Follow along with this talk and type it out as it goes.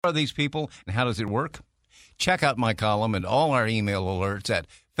Are these people and how does it work? Check out my column and all our email alerts at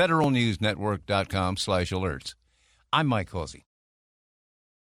federalnewsnetwork.com/alerts. I'm Mike Causey.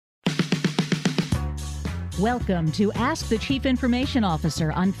 Welcome to Ask the Chief Information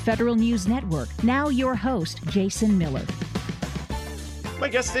Officer on Federal News Network. Now your host, Jason Miller. My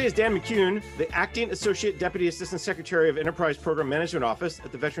guest today is Dan McCune, the Acting Associate Deputy Assistant Secretary of Enterprise Program Management Office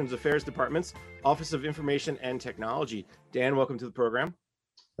at the Veterans Affairs Department's Office of Information and Technology. Dan, welcome to the program.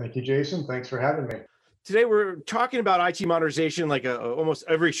 Thank you, Jason. Thanks for having me. Today, we're talking about IT modernization like almost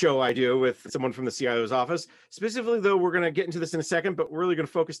every show I do with someone from the CIO's office. Specifically, though, we're going to get into this in a second, but we're really going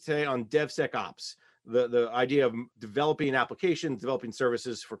to focus today on DevSecOps, the idea of developing applications, developing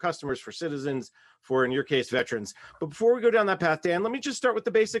services for customers, for citizens, for, in your case, veterans. But before we go down that path, Dan, let me just start with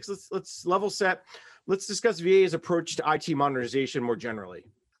the basics. Let's level set. Let's discuss VA's approach to IT modernization more generally.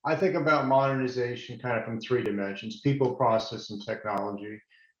 I think about modernization kind of from three dimensions: people, process, and technology.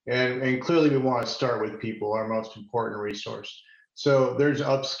 And clearly we want to start with people, our most important resource. So there's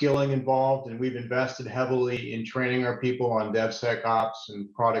upskilling involved, and we've invested heavily in training our people on DevSecOps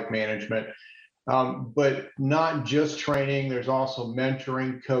and product management. But not just training, there's also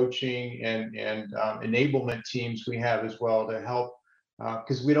mentoring, coaching, and enablement teams we have as well to help,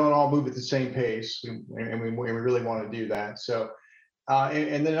 because we don't all move at the same pace, and we really want to do that. So,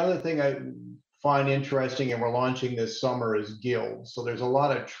 and then another thing I find interesting, and we're launching this summer, is guilds. So there's a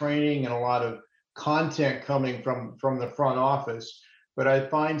lot of training and a lot of content coming from the front office, but I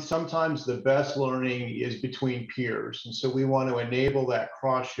find sometimes the best learning is between peers. And so we want to enable that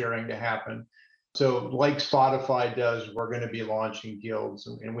cross-sharing to happen. So like Spotify does, we're going to be launching guilds,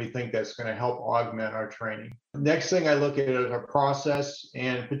 and we think that's going to help augment our training. Next thing I look at is our process,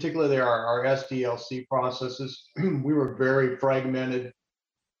 and particularly our SDLC processes. We were very fragmented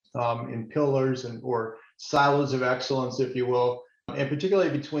in pillars or silos of excellence, if you will, and particularly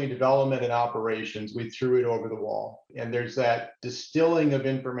between development and operations, we threw it over the wall. And there's that distilling of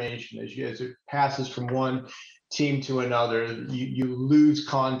information as it passes from one team to another. You lose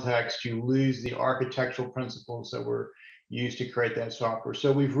context, you lose the architectural principles that were used to create that software.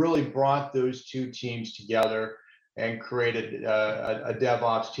 So we've really brought those two teams together and created a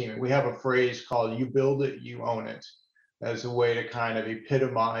DevOps team. We have a phrase called "you build it, you own it," as a way to kind of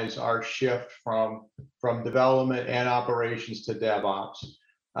epitomize our shift from development and operations to DevOps.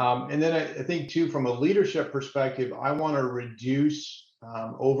 And then I think too, from a leadership perspective, I want to reduce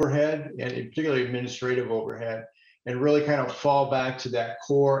overhead, and particularly administrative overhead, and really kind of fall back to that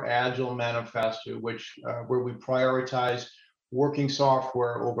core Agile manifesto, where we prioritize working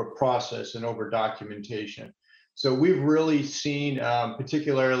software over process and over documentation. So we've really seen,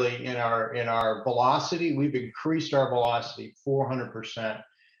 particularly in our velocity, we've increased our velocity 400%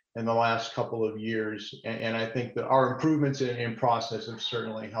 in the last couple of years. And I think that our improvements in process have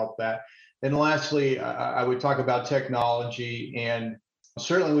certainly helped that. And lastly, I would talk about technology, and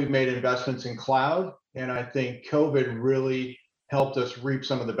certainly we've made investments in cloud. And I think COVID really helped us reap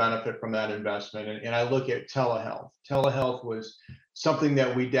some of the benefit from that investment. And I look at telehealth. Telehealth was something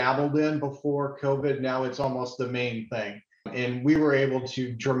that we dabbled in before COVID. Now it's almost the main thing. And we were able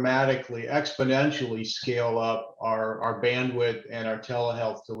to dramatically, exponentially scale up our bandwidth and our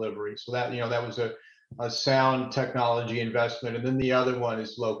telehealth delivery. So that, that was a sound technology investment. And then the other one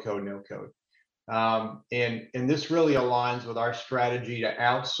is low code, no code. And this really aligns with our strategy to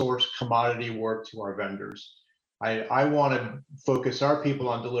outsource commodity work to our vendors. I want to focus our people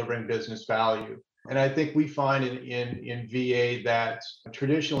on delivering business value. And I think we find in VA that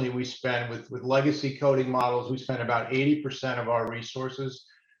traditionally we spend with legacy coding models, we spend about 80% of our resources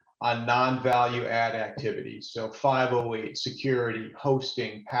on non-value add activities. So 508, security,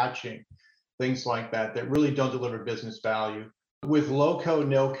 hosting, patching, things like that really don't deliver business value. With low code,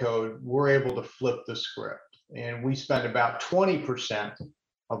 no code, we're able to flip the script. And we spend about 20%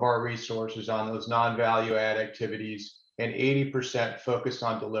 of our resources on those non-value add activities and 80% focused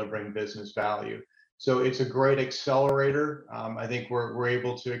on delivering business value. So it's a great accelerator. I think we're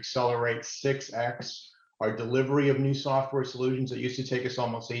able to accelerate 6x our delivery of new software solutions. It used to take us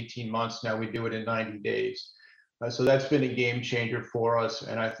almost 18 months. Now we do it in 90 days. So that's been a game changer for us,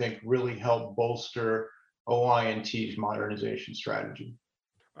 and I think really helped bolster OI&T's modernization strategy.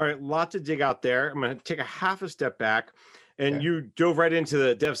 All right, a lot to dig out there. I'm going to take a half a step back, and you dove right into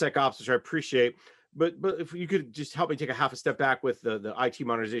the DevSecOps, which I appreciate. But if you could just help me take a half a step back with the IT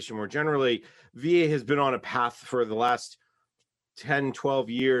modernization more generally. VA has been on a path for the last 10, 12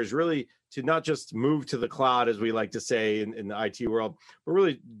 years, really, to not just move to the cloud, as we like to say in the IT world, but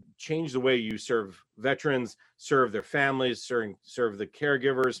really change the way you serve veterans, serve their families, serve the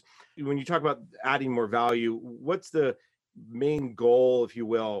caregivers. When you talk about adding more value, what's the main goal, if you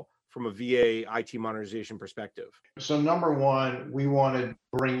will, from a VA IT modernization perspective? So number one, we want to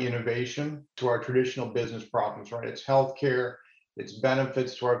bring innovation to our traditional business problems, right? It's healthcare, it's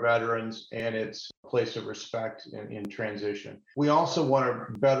benefits to our veterans, and it's a place of respect in transition. We also want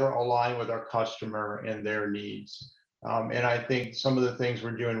to better align with our customer and their needs. And I think some of the things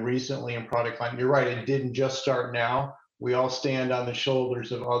we're doing recently in product line, you're right, it didn't just start now. We all stand on the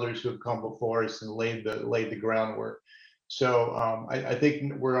shoulders of others who have come before us and laid the groundwork. So I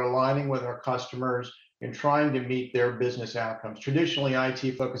think we're aligning with our customers and trying to meet their business outcomes. Traditionally,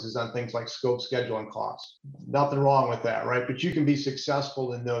 IT focuses on things like scope, schedule, and cost. Nothing wrong with that, right? But you can be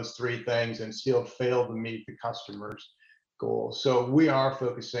successful in those three things and still fail to meet the customer's goals. So we are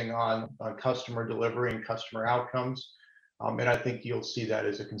focusing on customer delivery and customer outcomes. And I think you'll see that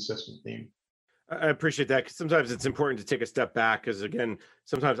as a consistent theme. I appreciate that, because sometimes it's important to take a step back, because again,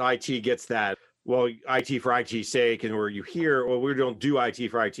 sometimes IT gets that, well, IT for IT's sake, and where you hear, well, we don't do IT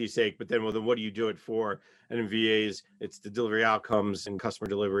for IT's sake, but then, well, then what do you do it for? And in VAs, it's the delivery outcomes and customer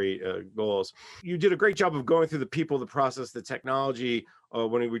delivery goals. You did a great job of going through the people, the process, the technology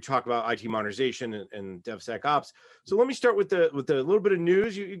when we talk about IT modernization and DevSecOps. So let me start with the little bit of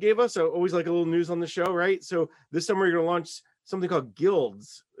news you gave us. I always like a little news on the show, right? So this summer you're going to launch something called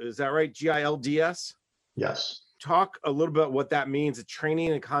Guilds. Is that right? GILDS? Yes. Talk a little bit about what that means, the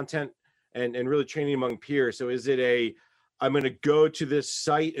training and content and really training among peers. So is it I'm going to go to this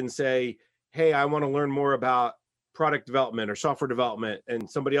site and say, hey, I want to learn more about product development or software development, and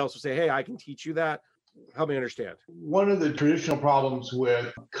somebody else will say, hey, I can teach you that? Help me understand. One of the traditional problems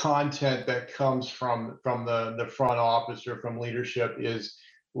with content that comes from the front office or from leadership is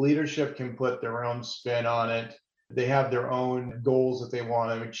leadership can put their own spin on it. They have their own goals that they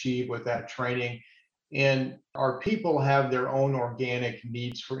want to achieve with that training. And our people have their own organic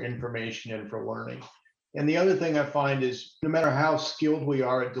needs for information and for learning. And the other thing I find is no matter how skilled we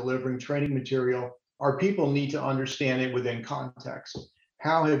are at delivering training material, our people need to understand it within context.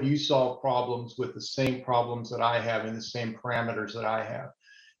 How have you solved problems with the same problems that I have in the same parameters that I have?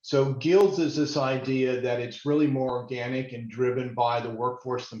 So Guilds is this idea that it's really more organic and driven by the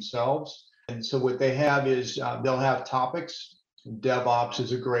workforce themselves. And so what they have is they'll have topics. DevOps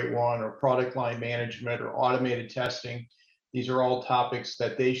is a great one, or product line management, or automated testing. These are all topics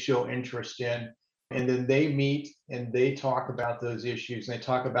that they show interest in. And then they meet and they talk about those issues. They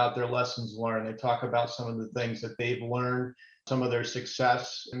talk about their lessons learned. They talk about some of the things that they've learned, some of their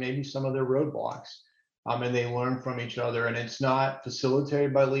success, and maybe some of their roadblocks. And they learn from each other. And it's not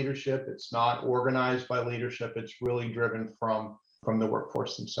facilitated by leadership. It's not organized by leadership. It's really driven from the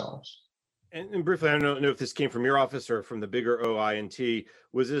workforce themselves. And briefly, I don't know if this came from your office or from the bigger OI&T.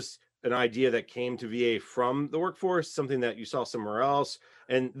 Was this an idea that came to VA from the workforce, something that you saw somewhere else?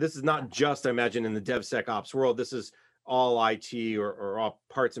 And this is not just, I imagine, in the DevSecOps world. This is all IT or all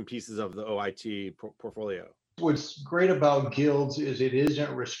parts and pieces of the OIT portfolio. What's great about Guilds is it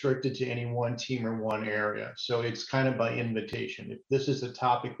isn't restricted to any one team or one area. So it's kind of by invitation. If this is a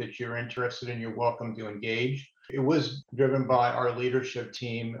topic that you're interested in, you're welcome to engage. It was driven by our leadership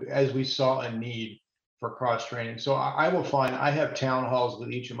team as we saw a need for cross training. So I will find I have town halls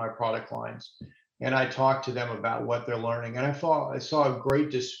with each of my product lines, and I talk to them about what they're learning. And I saw a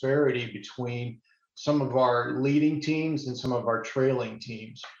great disparity between some of our leading teams and some of our trailing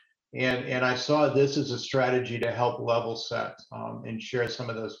teams. And I saw this as a strategy to help level set and share some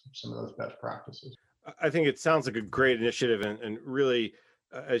of those best practices. I think it sounds like a great initiative, and really,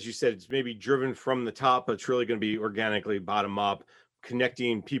 as you said, it's maybe driven from the top, but it's really going to be organically bottom up,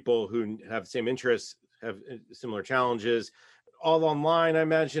 connecting people who have the same interests, have similar challenges, all online, I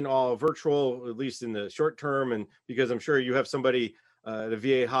imagine, all virtual, at least in the short term. And because I'm sure you have somebody at a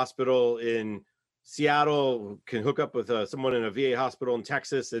VA hospital in Seattle who can hook up with someone in a VA hospital in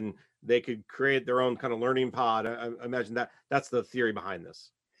Texas, and they could create their own kind of learning pod. I imagine that's the theory behind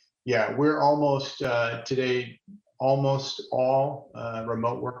this. Yeah, we're almost today, almost all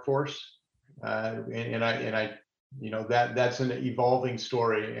remote workforce, and I that's an evolving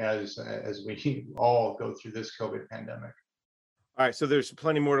story as we all go through this COVID pandemic. All right, so there's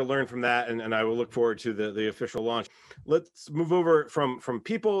plenty more to learn from that, and I will look forward to the official launch. Let's move over from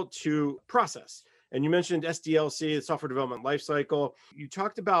people to process. And you mentioned SDLC, the software development lifecycle. You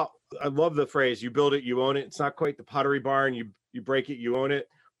talked about, I love the phrase, you build it, you own it. It's not quite the Pottery Barn, you break it, you own it.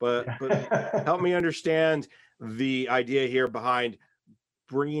 But help me understand the idea here behind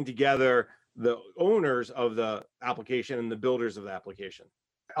bringing together the owners of the application and the builders of the application.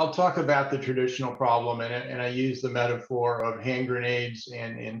 I'll talk about the traditional problem, and I use the metaphor of hand grenades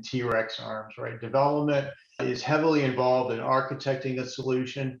and T-Rex arms, right? Development is heavily involved in architecting a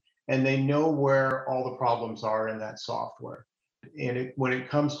solution, and they know where all the problems are in that software. And when it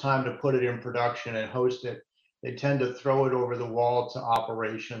comes time to put it in production and host it, they tend to throw it over the wall to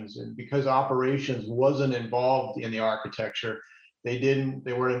operations. And because operations wasn't involved in the architecture, they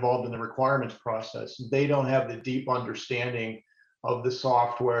weren't involved in the requirements process. They don't have the deep understanding of the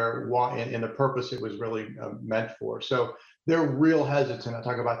software and the purpose it was really meant for. So they're real hesitant. I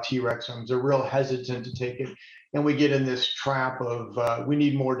talk about T-Rex arms. They're real hesitant to take it. And we get in this trap of we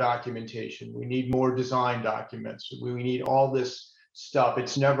need more documentation. We need more design documents. We need all this stuff.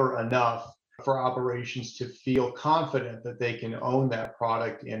 It's never enough for operations to feel confident that they can own that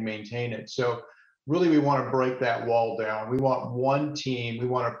product and maintain it. So really, we want to break that wall down. We want one team. We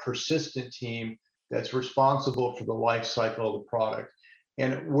want a persistent team that's responsible for the life cycle of the product.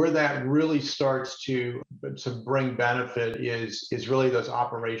 And where that really starts to bring benefit is really those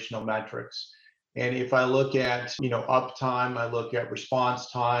operational metrics. And if I look at, uptime, I look at response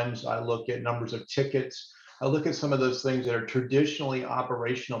times, I look at numbers of tickets, I look at some of those things that are traditionally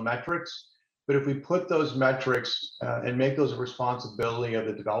operational metrics. But if we put those metrics and make those a responsibility of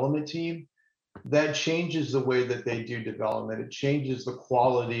the development team, that changes the way that they do development. It changes the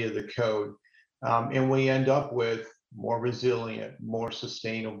quality of the code. And we end up with more resilient, more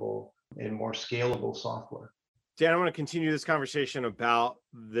sustainable, and more scalable software. Dan, I want to continue this conversation about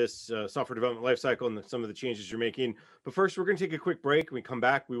this software development lifecycle and some of the changes you're making. But first, we're going to take a quick break. When we come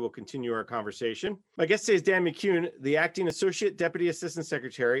back, we will continue our conversation. My guest today is Dan McCune, the Acting Associate Deputy Assistant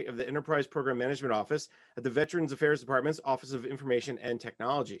Secretary of the Enterprise Program Management Office at the Veterans Affairs Department's Office of Information and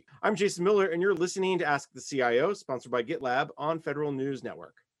Technology. I'm Jason Miller, and you're listening to Ask the CIO, sponsored by GitLab on Federal News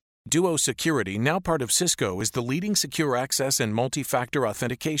Network. Duo Security, now part of Cisco, is the leading secure access and multi-factor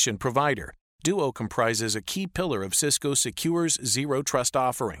authentication provider. Duo comprises a key pillar of Cisco Secure's Zero Trust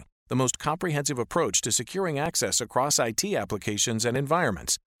offering, the most comprehensive approach to securing access across IT applications and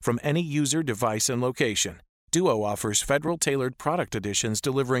environments, from any user, device, and location. Duo offers federal-tailored product editions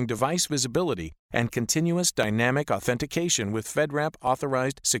delivering device visibility and continuous dynamic authentication with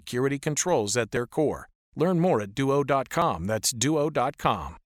FedRAMP-authorized security controls at their core. Learn more at duo.com. That's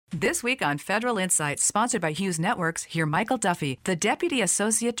duo.com. This week on Federal Insights, sponsored by Hughes Networks, hear Michael Duffy, the Deputy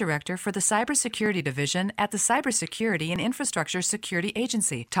Associate Director for the Cybersecurity Division at the Cybersecurity and Infrastructure Security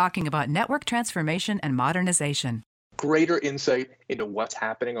Agency, talking about network transformation and modernization. Greater insight into what's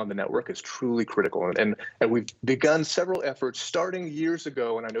happening on the network is truly critical. And we've begun several efforts starting years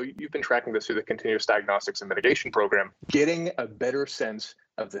ago, and I know you've been tracking this through the Continuous Diagnostics and Mitigation Program, getting a better sense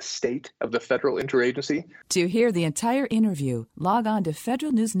of the state of the federal interagency. To hear the entire interview, log on to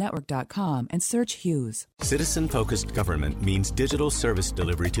federalnewsnetwork.com and search Hughes. Citizen-focused government means digital service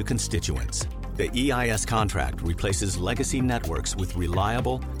delivery to constituents. The EIS contract replaces legacy networks with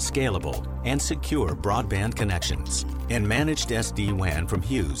reliable, scalable, and secure broadband connections. And managed SD-WAN from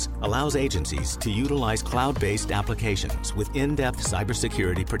Hughes allows agencies to utilize cloud-based applications with in-depth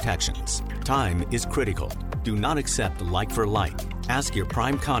cybersecurity protections. Time is critical. Do not accept like for like. Ask your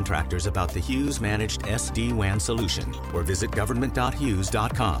prime contractors about the Hughes Managed SD-WAN solution or visit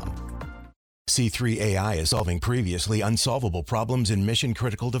government.hughes.com. C3 AI is solving previously unsolvable problems in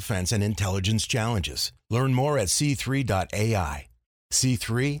mission-critical defense and intelligence challenges. Learn more at c3.ai.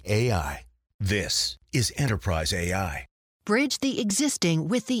 C3 AI. This is Enterprise AI. Bridge the existing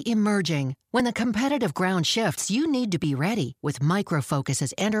with the emerging. When the competitive ground shifts, you need to be ready. With Micro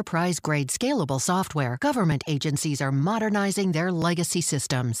Focus's enterprise-grade scalable software, government agencies are modernizing their legacy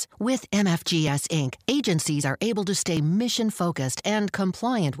systems. With MFGS Inc., agencies are able to stay mission-focused and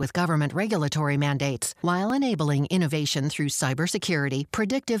compliant with government regulatory mandates, while enabling innovation through cybersecurity,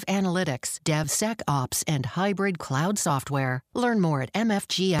 predictive analytics, DevSecOps, and hybrid cloud software. Learn more at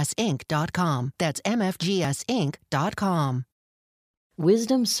mfgsinc.com. That's mfgsinc.com.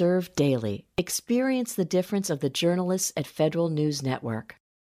 Wisdom Served Daily. Experience the difference of the journalists at Federal News Network.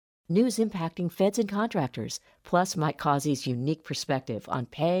 News impacting feds and contractors, plus Mike Causey's unique perspective on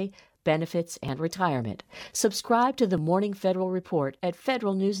pay, benefits, and retirement. Subscribe to the Morning Federal Report at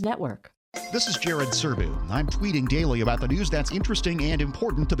Federal News Network. This is Jared Serbu. I'm tweeting daily about the news that's interesting and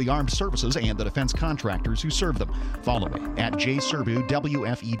important to the armed services and the defense contractors who serve them. Follow me at jserbu,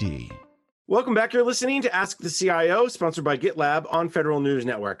 WFED. Welcome back. You're listening to Ask the CIO, sponsored by GitLab on Federal News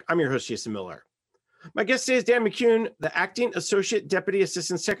Network. I'm your host, Jason Miller. My guest today is Dan McCune, the Acting Associate Deputy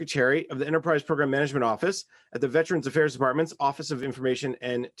Assistant Secretary of the Enterprise Program Management Office at the Veterans Affairs Department's Office of Information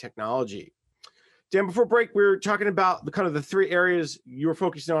and Technology. Dan, before break, we were talking about the three areas you were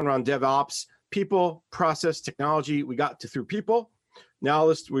focusing on around DevOps: people, process, technology. We got to through people.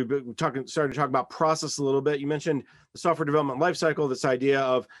 Now we've been started to talk about process a little bit. You mentioned the software development lifecycle, this idea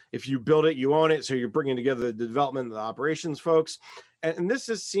of if you build it, you own it. So you're bringing together the development and the operations folks. And this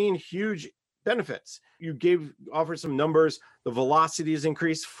has seen huge benefits. You offered some numbers. The velocity has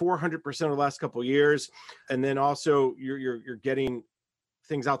increased 400% over the last couple of years. And then also you're getting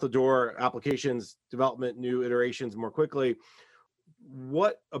things out the door, applications, development, new iterations more quickly.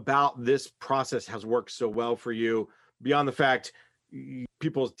 What about this process has worked so well for you beyond the fact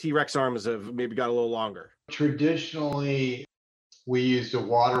people's T-Rex arms have maybe got a little longer? Traditionally, we used a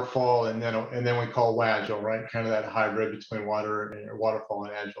waterfall and then we call Agile, right? Kind of that hybrid between waterfall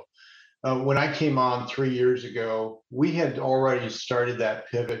and Agile. When I came on 3 years ago, we had already started that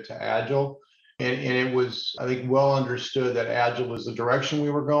pivot to Agile. And it was, I think, well understood that Agile was the direction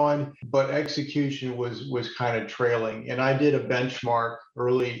we were going, but execution was kind of trailing. And I did a benchmark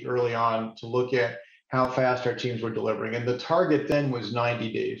early on to look at how fast our teams were delivering. And the target then was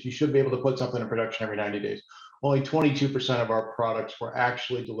 90 days. You should be able to put something in production every 90 days. Only 22% of our products were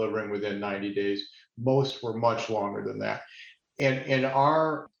actually delivering within 90 days. Most were much longer than that. And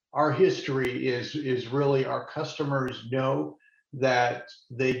our history is really our customers know that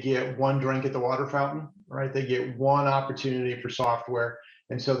they get one drink at the water fountain, right? They get one opportunity for software.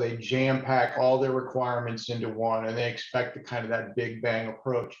 And so they jam pack all their requirements into one, and they expect the kind of that big bang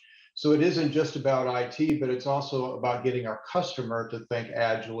approach. So it isn't just about IT, but it's also about getting our customer to think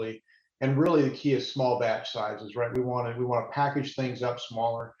agilely. And really the key is small batch sizes, right? We want to package things up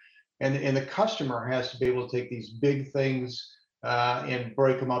smaller. And the customer has to be able to take these big things and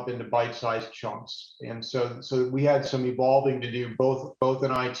break them up into bite-sized chunks. And so we had some evolving to do both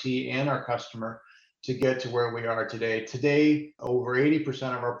in IT and our customer to get to where we are today. Today, over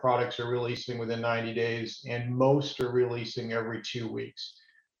 80% of our products are releasing within 90 days, and most are releasing every 2 weeks.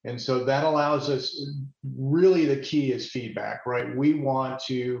 And so that allows us, really the key is feedback, right? We want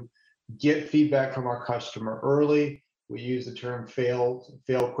to get feedback from our customer early. We use the term fail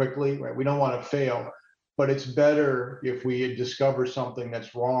quickly, right? We don't want to fail, but it's better if we discover something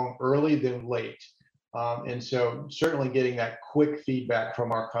that's wrong early than late. And so certainly getting that quick feedback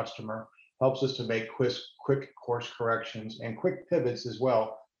from our customer helps us to make quick course corrections and quick pivots as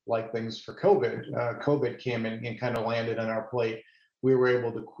well, like things for COVID. COVID came in and kind of landed on our plate. We were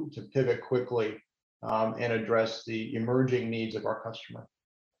able to pivot quickly and address the emerging needs of our customer.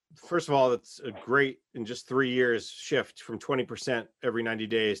 First of all, it's a great, in just 3 years, shift from 20% every 90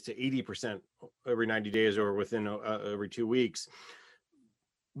 days to 80% every 90 days or within every 2 weeks.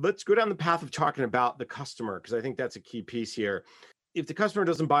 Let's go down the path of talking about the customer, because I think that's a key piece here. If the customer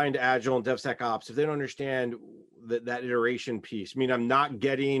doesn't buy into Agile and DevSecOps, if they don't understand that iteration piece, I mean, I'm not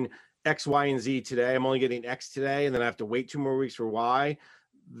getting X, Y, and Z today, I'm only getting X today, and then I have to wait 2 more weeks for Y.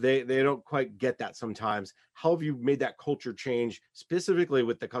 They don't quite get that sometimes. How have you made that culture change specifically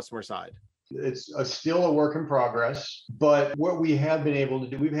with the customer side? It's still a work in progress, but what we have been able to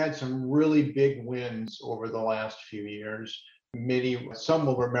do, we've had some really big wins over the last few years. Some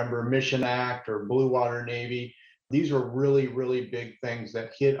will remember Mission Act or Blue Water Navy. These are really, really big things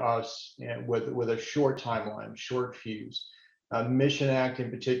that hit us with a short timeline, short fuse. Mission Act in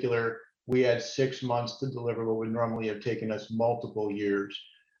particular, we had 6 months to deliver what would normally have taken us multiple years.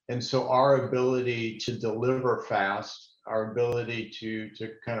 And so our ability to deliver fast, our ability to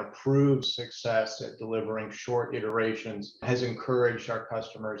kind of prove success at delivering short iterations has encouraged our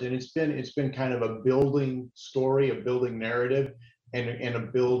customers. And it's been kind of a building story, a building narrative, and a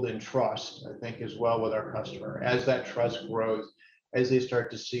build in trust, I think, as well with our customer. As that trust grows, as they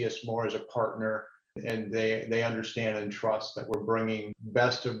start to see us more as a partner, and they understand and trust that we're bringing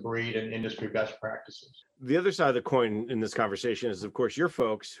best of breed and industry best practices. The other side of the coin in this conversation is, of course, your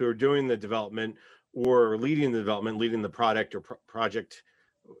folks who are doing the development or leading the development, leading the product or project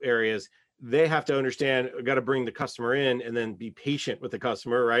areas. They have to understand, got to bring the customer in and then be patient with the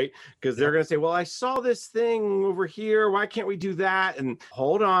customer, right? Because they're going to say, well, I saw this thing over here. Why can't we do that? And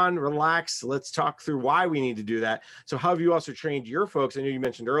hold on, relax. Let's talk through why we need to do that. So how have you also trained your folks? I know you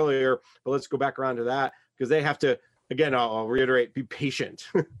mentioned earlier, but let's go back around to that, because they have to, again, I'll reiterate, be patient.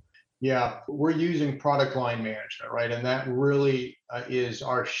 Yeah, we're using product line management, right? And that really is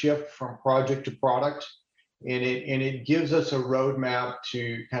our shift from project to product. And it gives us a roadmap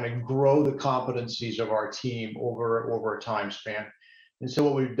to kind of grow the competencies of our team over a time span. And so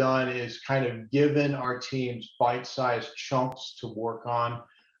what we've done is kind of given our teams bite-sized chunks to work on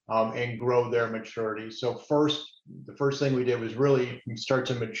and grow their maturity. So the first thing we did was really start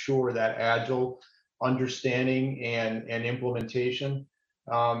to mature that Agile understanding and implementation.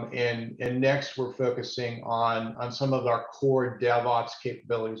 And next, we're focusing on some of our core DevOps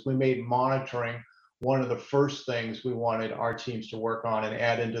capabilities. We made monitoring one of the first things we wanted our teams to work on and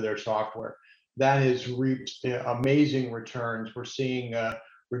add into their software. That has reaped amazing returns. We're seeing a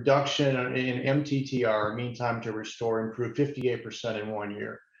reduction in MTTR, mean time to restore, improve 58% in 1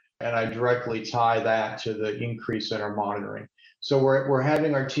 year. And I directly tie that to the increase in our monitoring. So we're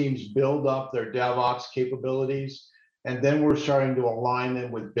having our teams build up their DevOps capabilities, and then we're starting to align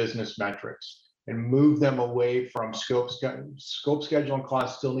them with business metrics and move them away from scope, schedule, and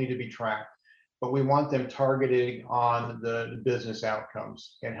cost still need to be tracked, but we want them targeting on the business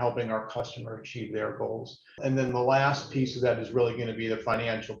outcomes and helping our customer achieve their goals. And then the last piece of that is really going to be the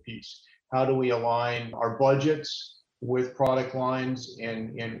financial piece. How do we align our budgets with product lines?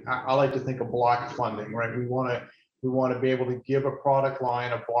 And I like to think of block funding, right? We want to be able to give a product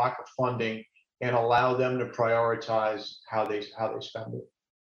line a block of funding and allow them to prioritize how they spend it.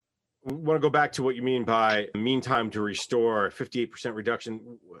 I want to go back to what you mean by mean time to restore, 58%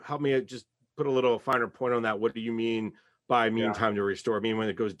 reduction. Help me just put a little finer point on that. What do you mean by mean time to restore? I mean, when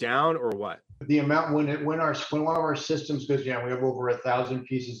it goes down or what? The amount when one of our systems goes down, we have over 1,000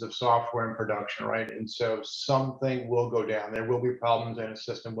 pieces of software in production, right? And so something will go down. There will be problems and a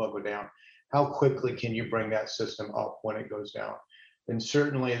system will go down. How quickly can you bring that system up when it goes down? And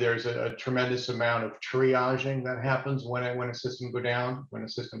certainly there's a tremendous amount of triaging that happens when a system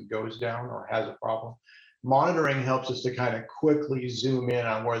goes down or has a problem. Monitoring helps us to kind of quickly zoom in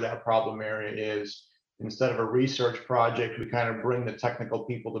on where that problem area is. Instead of a research project, we kind of bring the technical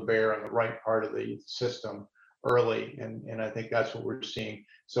people to bear on the right part of the system early. And I think that's what we're seeing.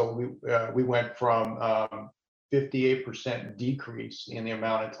 So we went from 58% decrease in the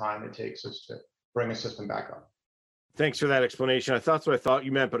amount of time it takes us to bring a system back up. Thanks for that explanation. That's what I thought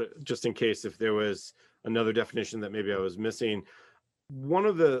you meant, but just in case if there was another definition that maybe I was missing. One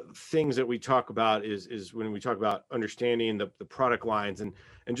of the things that we talk about is when we talk about understanding the product lines and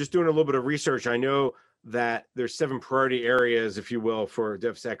just doing a little bit of research. I know that there's 7 priority areas, if you will, for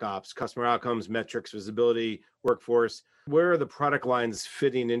DevSecOps: customer outcomes, metrics, visibility, workforce. Where are the product lines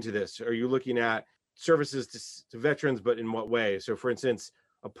fitting into this? Are you looking at services to veterans, but in what way? So for instance,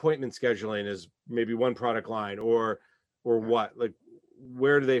 appointment scheduling is maybe one product line, or what? Like,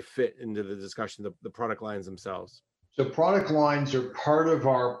 where do they fit into the discussion, the product lines themselves? So product lines are part of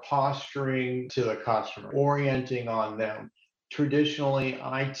our posturing to the customer, orienting on them. Traditionally,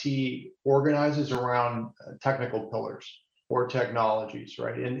 IT organizes around technical pillars or technologies,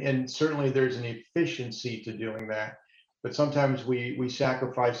 right? And certainly there's an efficiency to doing that, but sometimes we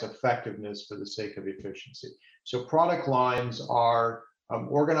sacrifice effectiveness for the sake of efficiency. So product lines are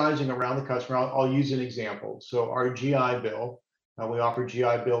organizing around the customer. I'll use an example. So our GI Bill, we offer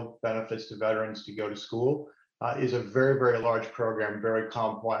GI Bill benefits to veterans to go to school. Is a very, very large program, very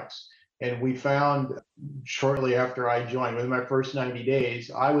complex. And we found shortly after I joined, within my first 90 days,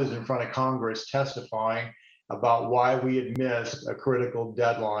 I was in front of Congress testifying about why we had missed a critical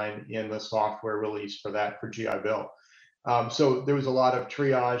deadline in the software release for GI Bill. So there was a lot of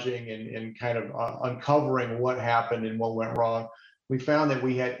triaging and kind of uncovering what happened and what went wrong. We found that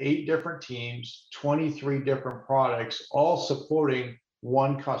we had 8 different teams, 23 different products, all supporting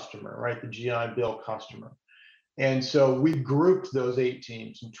one customer, right? The GI Bill customer. And so we grouped those 8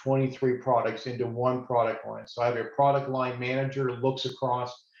 teams and 23 products into one product line. So I have a product line manager who looks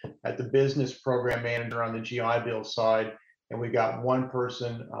across at the business program manager on the GI Bill side, and we got one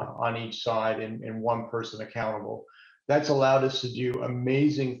person on each side and one person accountable. That's allowed us to do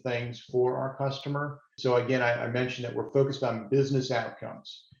amazing things for our customer. So again, I mentioned that we're focused on business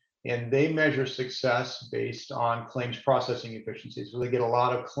outcomes, and they measure success based on claims processing efficiency. So they get a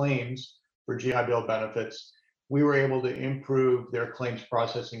lot of claims for GI Bill benefits. We were able to improve their claims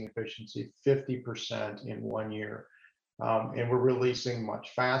processing efficiency 50% in 1 year. And we're releasing much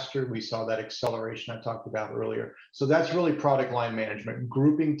faster. We saw that acceleration I talked about earlier. So that's really product line management,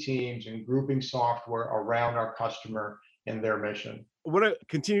 grouping teams and grouping software around our customer and their mission. I want to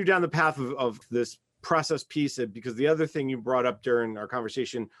continue down the path of this process piece, because the other thing you brought up during our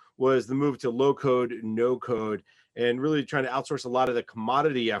conversation was the move to low code, no code, and really trying to outsource a lot of the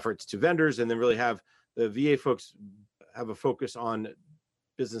commodity efforts to vendors, and then really have the VA folks have a focus on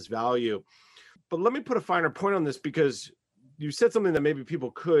business value. But let me put a finer point on this, because you said something that maybe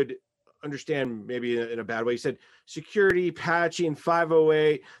people could understand maybe in a bad way. You said security, patching,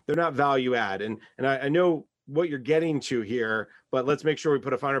 508, they're not value add. And I know what you're getting to here, but let's make sure we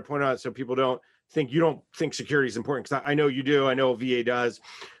put a finer point on it so people don't think you don't think security is important, because I know you do. I know VA does.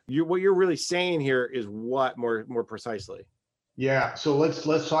 What you're really saying here is what more precisely? Yeah, so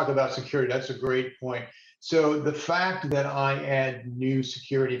let's talk about security. That's a great point. So the fact that I add new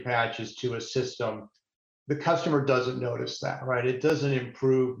security patches to a system, the customer doesn't notice that, right? It doesn't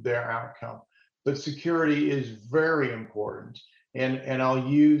improve their outcome. but security is very important. And I'll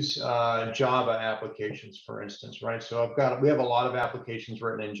use Java applications, for instance, right? So we have a lot of applications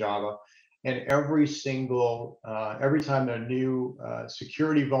written in Java, and every time a new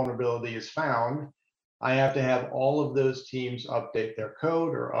security vulnerability is found, I have to have all of those teams update their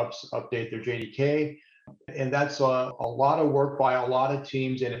code or update their JDK. And that's a lot of work by a lot of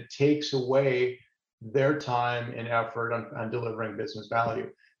teams, and it takes away their time and effort on delivering business value.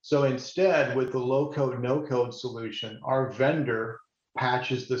 So instead, with the low-code, no-code solution, our vendor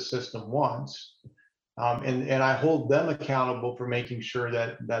patches the system once, and I hold them accountable for making sure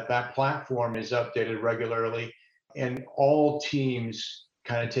that platform is updated regularly, and all teams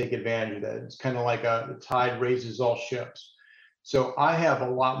kind of take advantage of that. It's kind of like the tide raises all ships. So I have a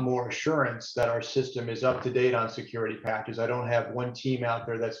lot more assurance that our system is up to date on security patches. I don't have one team out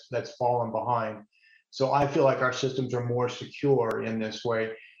there that's fallen behind. So I feel like our systems are more secure in this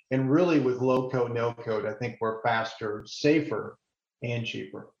way. And really, with low code, no code, I think we're faster, safer, and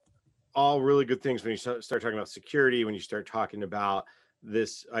cheaper. All really good things when you start talking about security, when you start talking about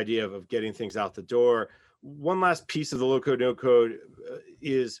this idea of getting things out the door. One last piece of the low code, no code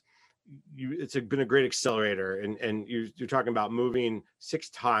is it's been a great accelerator. And you're talking about moving 6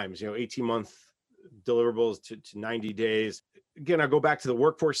 times, 18-month deliverables to 90 days. Again, I go back to the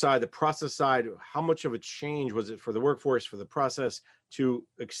workforce side, the process side. How much of a change was it for the workforce, for the process to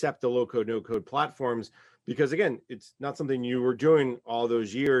accept the low code, no code platforms? Because again, it's not something you were doing all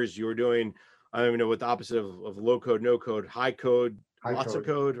those years. You were doing, I don't even know what the opposite of low code, no code, high code, lots of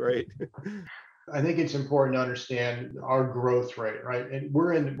code, right? I think it's important to understand our growth rate, right? And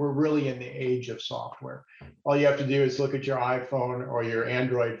we're really in the age of software. All you have to do is look at your iPhone or your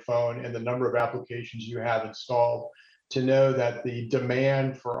Android phone and the number of applications you have installed to know that the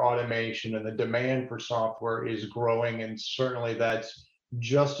demand for automation and the demand for software is growing. And certainly that's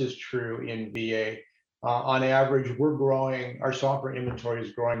just as true in VA. On average, we're growing, our software inventory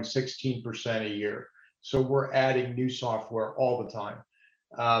is growing 16% a year. So we're adding new software all the time.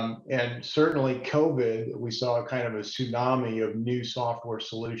 And certainly COVID, we saw kind of a tsunami of new software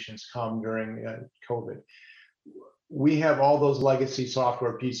solutions come during COVID. We have all those legacy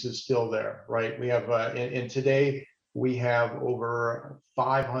software pieces still there, right? We have, and today we have about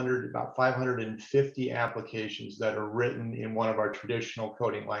 550 applications that are written in one of our traditional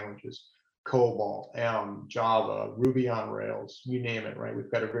coding languages, COBOL, M, Java, Ruby on Rails, you name it, right? We've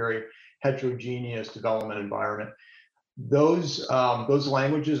got a very heterogeneous development environment. Those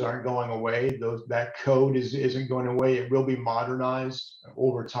languages aren't going away. That code isn't going away. It will be modernized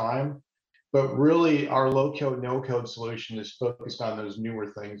over time. But really, our low code, no code solution is focused on those newer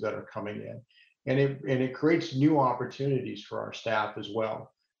things that are coming in. And it creates new opportunities for our staff as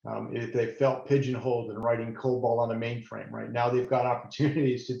well. If they felt pigeonholed in writing COBOL on a mainframe, right now they've got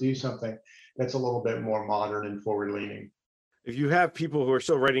opportunities to do something that's a little bit more modern and forward-leaning. If you have people who are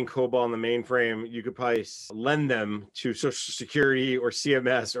still writing COBOL on the mainframe, you could probably lend them to Social Security or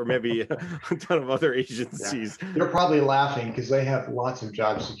CMS or maybe a ton of other agencies. Yeah. They're probably laughing because they have lots of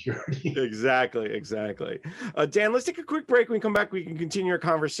job security. Exactly. Dan, let's take a quick break. When we come back, we can continue our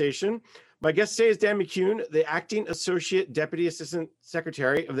conversation. My guest today is Dan McCune, the Acting Associate Deputy Assistant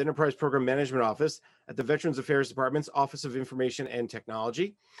Secretary of the Enterprise Program Management Office at the Veterans Affairs Department's Office of Information and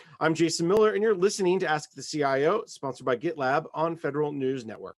Technology. I'm Jason Miller, and you're listening to Ask the CIO, sponsored by GitLab on Federal News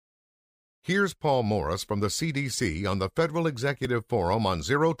Network. Here's Paul Morris from the CDC on the Federal Executive Forum on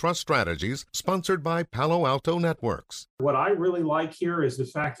Zero Trust Strategies, sponsored by Palo Alto Networks. What I really like here is the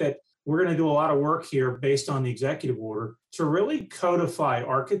fact that we're going to do a lot of work here based on the executive order to really codify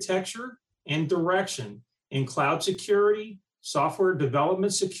architecture and direction in cloud security, software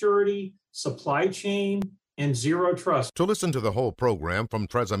development security, supply chain, and zero trust. To listen to the whole program from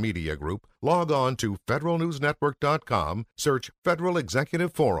Treza Media Group, log on to federalnewsnetwork.com, search Federal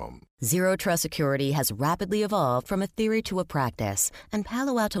Executive Forum. Zero Trust Security has rapidly evolved from a theory to a practice, and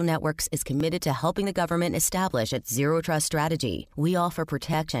Palo Alto Networks is committed to helping the government establish its Zero Trust strategy. We offer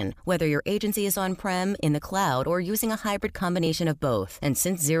protection, whether your agency is on-prem, in the cloud, or using a hybrid combination of both. And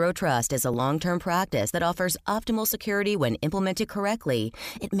since Zero Trust is a long-term practice that offers optimal security when implemented correctly,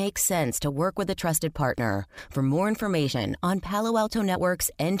 it makes sense to work with a trusted partner. For more information on Palo Alto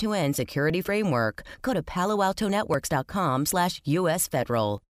Networks' end-to-end security framework, go to paloaltonetworks.com/US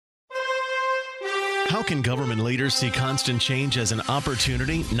Federal. How can government leaders see constant change as an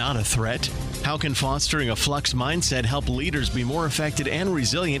opportunity, not a threat? How can fostering a flux mindset help leaders be more effective and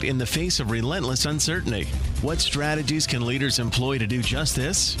resilient in the face of relentless uncertainty? What strategies can leaders employ to do just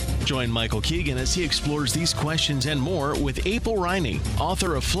this? Join Michael Keegan as he explores these questions and more with April Riney,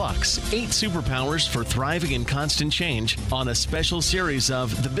 author of Flux, 8 Superpowers for Thriving in Constant Change, on a special series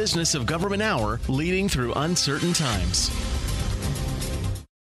of The Business of Government Hour, Leading Through Uncertain Times.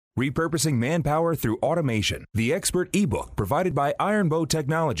 Repurposing Manpower Through Automation, the expert ebook provided by Ironbow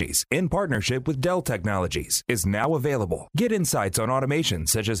Technologies in partnership with Dell Technologies, is now available. Get insights on automation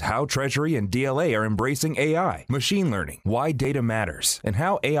such as how Treasury and DLA are embracing AI, machine learning, why data matters, and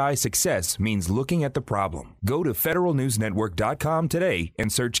how AI success means looking at the problem. Go to federalnewsnetwork.com today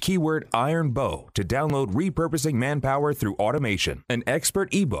and search keyword Ironbow to download Repurposing Manpower Through Automation, an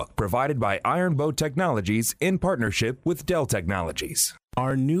expert ebook provided by Ironbow Technologies in partnership with Dell Technologies.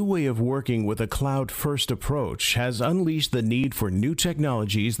 Our new way of working with a cloud-first approach has unleashed the need for new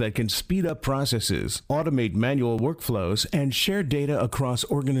technologies that can speed up processes, automate manual workflows, and share data across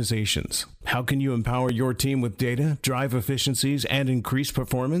organizations. How can you empower your team with data, drive efficiencies, and increase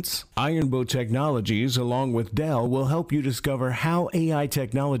performance? Ironbow Technologies, along with Dell, will help you discover how AI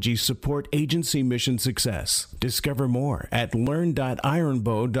technologies support agency mission success. Discover more at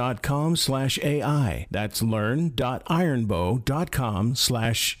learn.ironbow.com/AI. That's learn.ironbow.com/AI.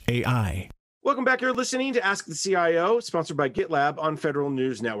 Welcome back. You're listening to Ask the CIO, sponsored by GitLab on Federal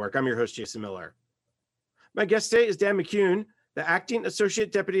News Network. I'm your host, Jason Miller. My guest today is Dan McCune, the Acting Associate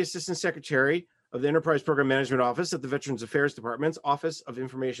Deputy Assistant Secretary of the Enterprise Program Management Office at the Veterans Affairs Department's Office of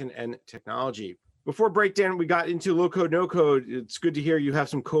Information and Technology. Before break, Dan, we got into low code, no code. It's good to hear you have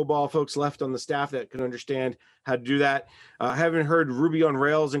some COBOL folks left on the staff that can understand how to do that. I haven't heard Ruby on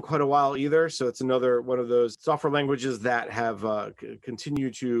Rails in quite a while either. So it's another one of those software languages that have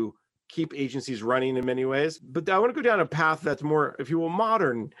continued to keep agencies running in many ways. But I want to go down a path that's more, if you will,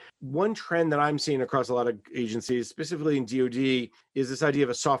 modern. One trend that I'm seeing across a lot of agencies, specifically in DoD, is this idea of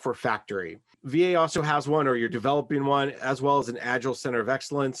a software factory. VA also has one, or you're developing one, as well as an Agile Center of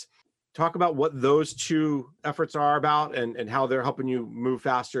Excellence. Talk about what those two efforts are about and how they're helping you move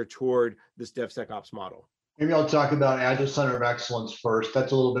faster toward this DevSecOps model. Maybe I'll talk about Agile Center of Excellence first.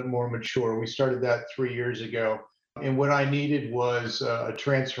 That's a little bit more mature. We started that 3 years ago. And what I needed was a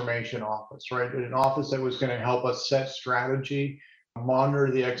transformation office, right? An office that was going to help us set strategy,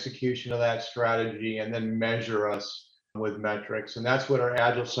 monitor the execution of that strategy, and then measure us with metrics. And that's what our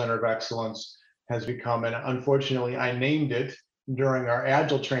Agile Center of Excellence has become. And unfortunately, I named it during our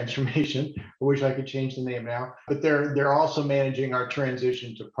Agile transformation. I wish I could change the name now. But they're also managing our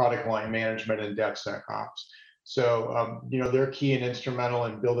transition to product line management and DevSecOps. So, they're key and instrumental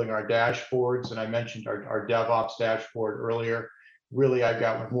in building our dashboards. And I mentioned our DevOps dashboard earlier. Really, I've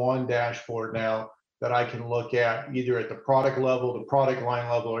got one dashboard now that I can look at either at the product level, the product line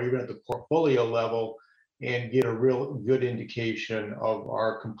level, or even at the portfolio level and get a real good indication of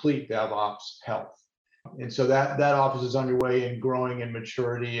our complete DevOps health. And so that office is underway and growing in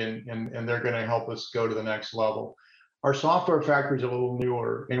maturity, and they're going to help us go to the next level. Our software factory is a little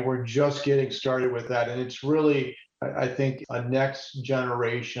newer, and we're just getting started with that. And it's really, I think, a next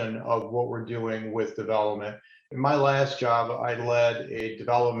generation of what we're doing with development. In my last job, I led a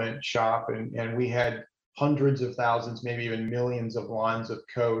development shop, and we had hundreds of thousands, maybe even millions of lines of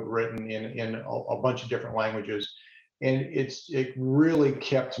code written in a bunch of different languages. And it really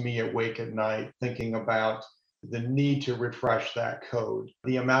kept me awake at night thinking about the need to refresh that code,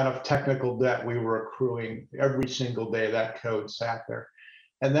 the amount of technical debt we were accruing every single day that code sat there.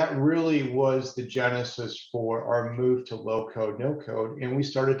 And that really was the genesis for our move to low code, no code. And we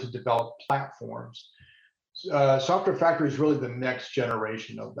started to develop platforms. Software Factory is really the next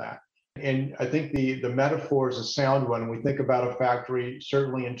generation of that. And I think the metaphor is a sound one. We think about a factory,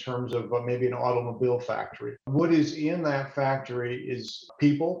 certainly in terms of maybe an automobile factory. What is in that factory is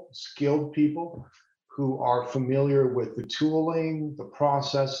people, skilled people, who are familiar with the tooling, the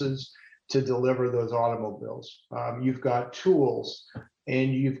processes to deliver those automobiles. You've got tools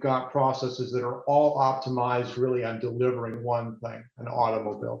and you've got processes that are all optimized really on delivering one thing, an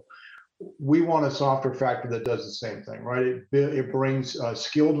automobile. We want a software factory that does the same thing, right? It brings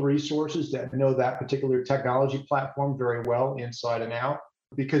skilled resources that know that particular technology platform very well inside and out.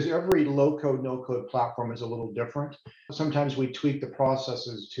 Because every low-code, no-code platform is a little different. Sometimes we tweak the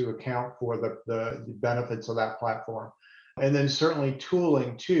processes to account for the benefits of that platform. And then certainly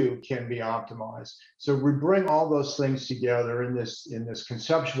tooling too can be optimized. So we bring all those things together in this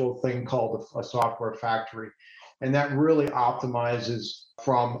conceptual thing called a software factory. And that really optimizes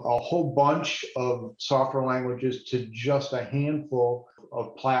from a whole bunch of software languages to just a handful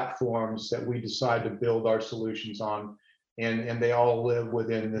of platforms that we decide to build our solutions on. And they all live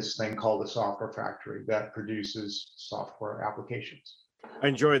within this thing called the software factory that produces software applications. I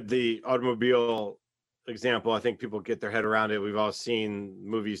enjoyed the automobile example. I think people get their head around it. We've all seen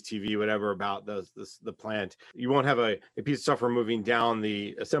movies, TV, whatever about the plant. You won't have a piece of software moving down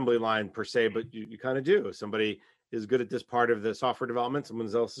the assembly line per se, but you kind of do. Somebody is good at this part of the software development.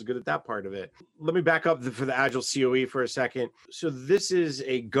 Someone else is good at that part of it. Let me back up for the Agile COE for a second. So this is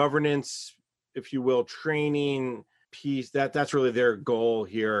a governance, if you will, training piece. That's really their goal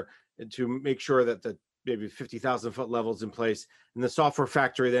here, to make sure that the maybe 50,000 foot levels in place, and the software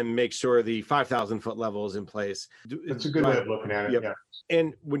factory then makes sure the 5,000 foot level is in place. That's a good way of looking at it. Yep. Yeah.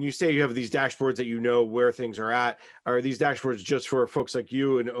 And when you say you have these dashboards that you know where things are at, are these dashboards just for folks like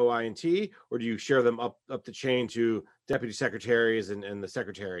you and OI&T, or do you share them up the chain to deputy secretaries and the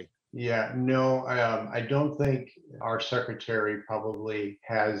secretary? Yeah, no, I don't think our secretary probably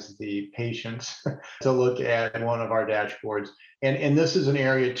has the patience to look at one of our dashboards. And this is an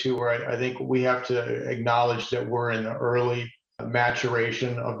area too where I think we have to acknowledge that we're in the early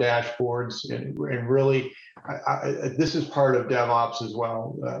maturation of dashboards, and really this is part of DevOps as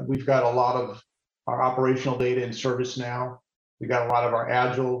well. We've got a lot of our operational data in ServiceNow. We've got a lot of our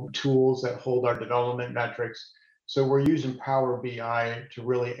Agile tools that hold our development metrics. So we're using Power BI to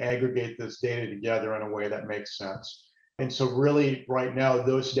really aggregate this data together in a way that makes sense. And so really right now,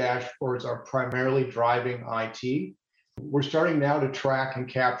 those dashboards are primarily driving IT. We're starting now to track and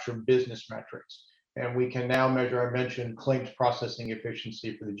capture business metrics. And we can now measure, I mentioned claims processing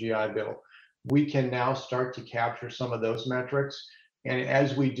efficiency for the GI Bill. We can now start to capture some of those metrics. And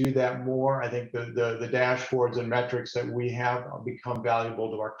as we do that more, I think the dashboards and metrics that we have become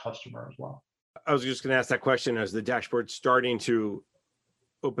valuable to our customer as well. I was just going to ask that question. As the dashboard starting to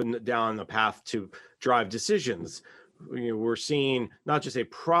open down the path to drive decisions, we're seeing not just a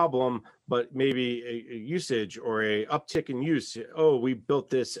problem, but maybe a usage or a uptick in use. Oh, we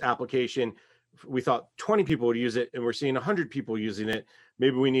built this application. We thought 20 people would use it, and we're seeing 100 people using it.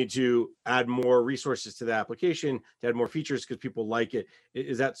 Maybe we need to add more resources to the application to add more features because people like it.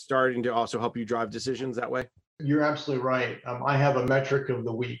 Is that starting to also help you drive decisions that way? You're absolutely right. I have a metric of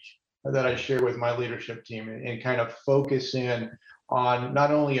the week that I share with my leadership team and kind of focus in on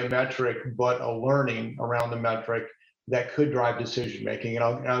not only a metric, but a learning around the metric that could drive decision making. And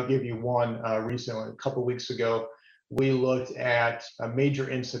I'll give you one recently. A couple of weeks ago, we looked at major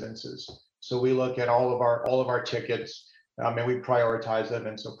incidences. So we look at all of our tickets and we prioritize them.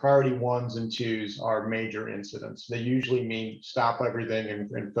 And so priority 1s and 2s are major incidents. They usually mean stop everything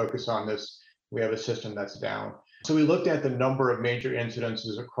and focus on this. We have a system that's down. So we looked at the number of major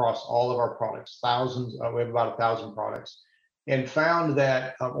incidences across all of our products, thousands. We have about 1,000 products, and found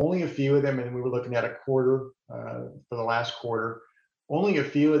that only a few of them, and we were looking at a quarter for the last quarter, only a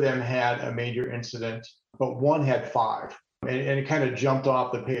few of them had a major incident, but one had 5. And it kind of jumped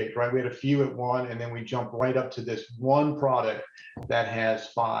off the page, right? We had a few at 1, and then we jumped right up to this one product that has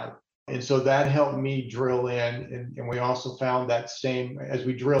 5. And so that helped me drill in. And we also found that same, as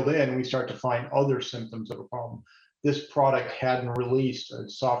we drilled in, we start to find other symptoms of a problem. This product hadn't released a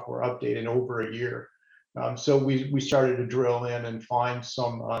software update in over a year. So we started to drill in and find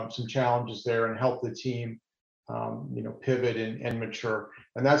some challenges there and help the team pivot and mature.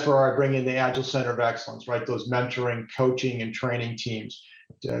 And that's where I bring in the Agile Center of Excellence, right? Those mentoring, coaching, and training teams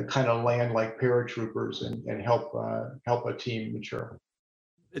to kind of land like paratroopers and help a team mature.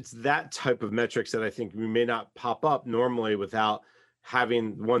 It's that type of metrics that I think we may not pop up normally without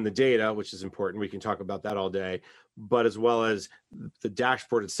having the data, which is important. We can talk about that all day, but as well as the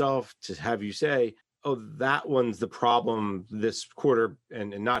dashboard itself to have you say, oh, that one's the problem this quarter,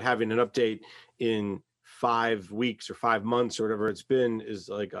 and not having an update in 5 weeks or 5 months or whatever it's been is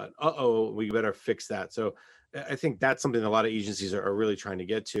like, we better fix that. So I think that's something that a lot of agencies are really trying to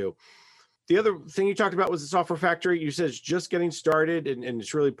get to. The other thing you talked about was the software factory. You said it's just getting started, and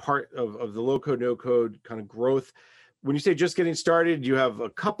it's really part of the low code, no code kind of growth. When you say just getting started, you have a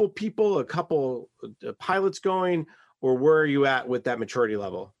couple people, a couple pilots going, or where are you at with that maturity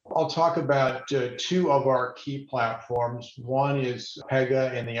level? I'll talk about 2 of our key platforms. One is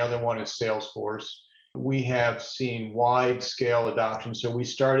Pega and the other one is Salesforce. We have seen wide scale adoption. So we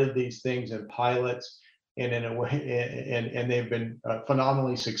started these things in pilots and in a way, and they've been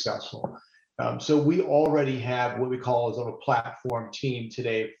phenomenally successful. So we already have what we call as a platform team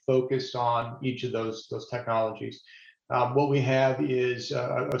today focused on each of those technologies. What we have is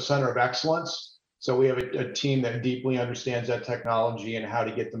a center of excellence. So we have a team that deeply understands that technology and how to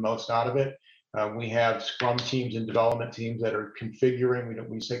get the most out of it. We have Scrum teams and development teams that are configuring,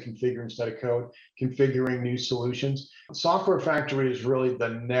 we say configure instead of code, configuring new solutions. Software Factory is really the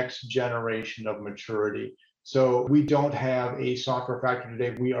next generation of maturity. So we don't have a Software Factory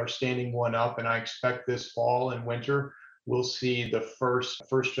today. We are standing one up, and I expect this fall and winter, we'll see the first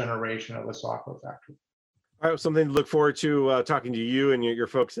generation of a Software Factory. All right, something to look forward to talking to you and your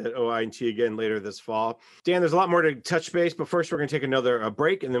folks at OI&T again later this fall. Dan, there's a lot more to touch base, but first we're going to take another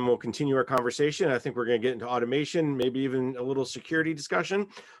break, and then we'll continue our conversation. I think we're going to get into automation, maybe even a little security discussion.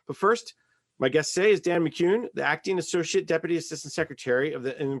 But first, my guest today is Dan McCune, the Acting Associate Deputy Assistant Secretary of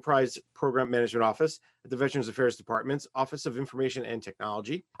the Enterprise Program Management Office at the Veterans Affairs Department's Office of Information and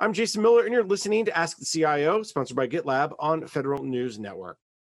Technology. I'm Jason Miller, and you're listening to Ask the CIO, sponsored by GitLab on Federal News Network.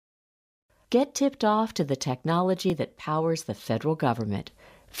 Get tipped off to the technology that powers the federal government.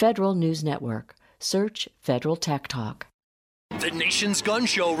 Federal News Network. Search Federal Tech Talk. The Nation's Gun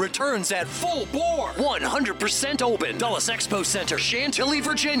Show returns at full bore. 100% open. Dulles Expo Center, Chantilly,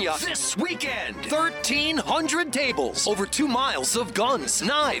 Virginia. This weekend. 1,300 tables. Over 2 miles of guns,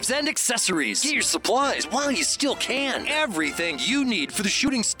 knives, and accessories. Get your supplies while you still can. Everything you need for the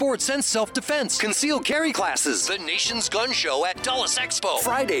shooting sports and self-defense. Concealed carry classes. The Nation's Gun Show at Dulles Expo.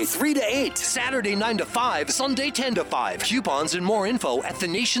 Friday, 3 to 8. Saturday, 9 to 5. Sunday, 10 to 5. Coupons and more info at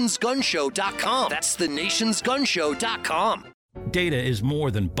thenationsgunshow.com. That's thenationsgunshow.com. Data is more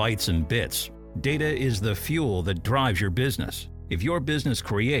than bytes and bits. Data is the fuel that drives your business. If your business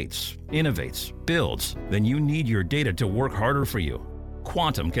creates, innovates, builds, then you need your data to work harder for you.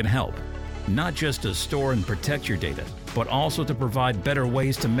 Quantum can help, not just to store and protect your data, but also to provide better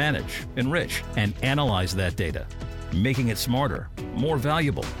ways to manage, enrich, and analyze that data, making it smarter, more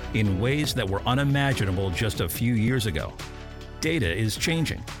valuable, in ways that were unimaginable just a few years ago. Data is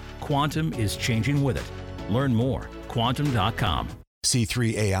changing. Quantum is changing with it. Learn more. Quantum.com.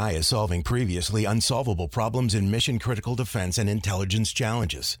 C3 AI is solving previously unsolvable problems in mission-critical defense and intelligence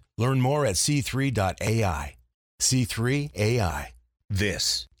challenges. Learn more at c3.ai. C3 AI.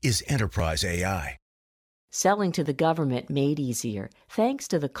 This is Enterprise AI. Selling to the government made easier thanks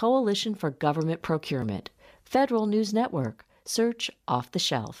to the Coalition for Government Procurement. Federal News Network. Search Off the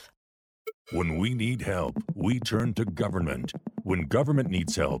Shelf. When we need help, we turn to government. When government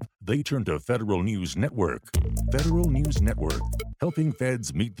needs help, they turn to Federal News Network. Federal News Network, helping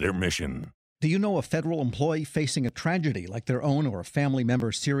feds meet their mission. Do you know a federal employee facing a tragedy like their own or a family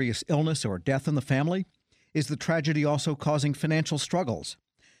member's serious illness or death in the family? Is the tragedy also causing financial struggles?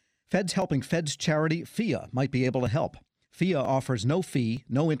 Feds Helping Feds charity FIA might be able to help. FIA offers no fee,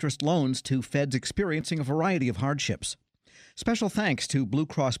 no interest loans to feds experiencing a variety of hardships. Special thanks to Blue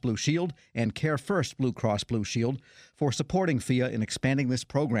Cross Blue Shield and Care First Blue Cross Blue Shield for supporting FIA in expanding this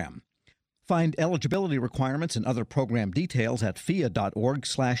program. Find eligibility requirements and other program details at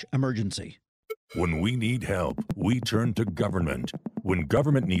fia.org/emergency. When we need help, we turn to government. When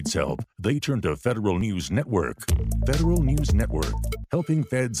government needs help, they turn to Federal News Network. Federal News Network, helping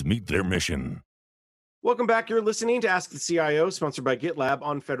feds meet their mission. Welcome back. You're listening to Ask the CIO, sponsored by GitLab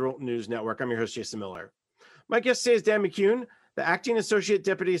on Federal News Network. I'm your host, Jason Miller. My guest today is Dan McCune, the Acting Associate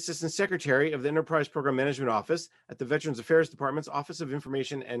Deputy Assistant Secretary of the Enterprise Program Management Office at the Veterans Affairs Department's Office of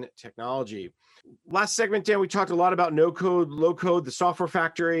Information and Technology. Last segment, Dan, we talked a lot about no-code, low-code, the Software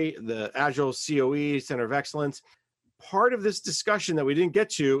Factory, the Agile COE, Center of Excellence. Part of this discussion that we didn't get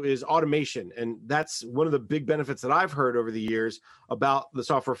to is automation, and that's one of the big benefits that I've heard over the years about the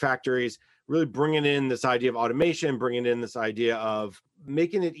Software Factories, really bringing in this idea of automation, bringing in this idea of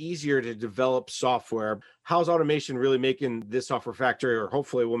making it easier to develop software. How's automation really making this Software Factory, or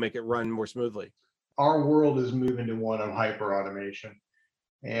hopefully will make it run more smoothly? Our world is moving to one of hyper automation,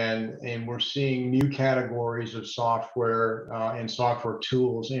 and we're seeing new categories of software and software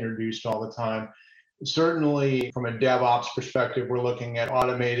tools introduced all the time. Certainly from a DevOps perspective, we're looking at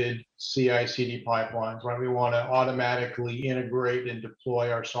automated CI/CD pipelines, right? We want to automatically integrate and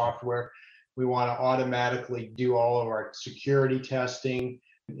deploy our software. We want to automatically do all of our security testing,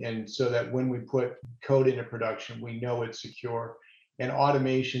 and so that when we put code into production, we know it's secure. And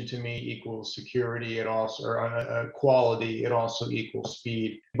automation to me equals security. It also, or quality, it also equals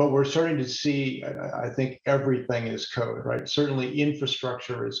speed. But we're starting to see, I think everything is code, right? Certainly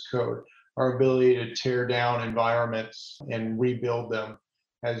infrastructure is code. Our ability to tear down environments and rebuild them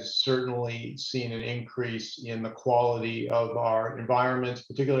has certainly seen an increase in the quality of our environments,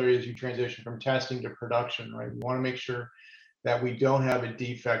 particularly as you transition from testing to production, right? We want to make sure that we don't have a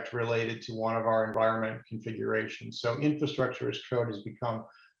defect related to one of our environment configurations. So infrastructure as code has become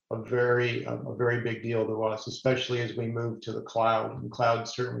a very big deal to us, especially as we move to the cloud, and cloud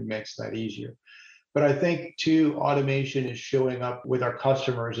certainly makes that easier. But I think too, automation is showing up with our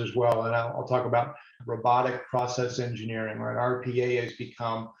customers as well. And I'll talk about robotic process engineering, right? RPA has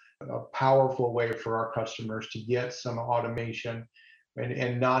become a powerful way for our customers to get some automation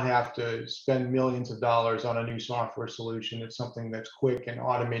and not have to spend millions of dollars on a new software solution. It's something that's quick and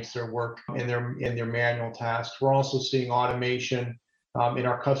automates their work and their manual tasks. We're also seeing automation in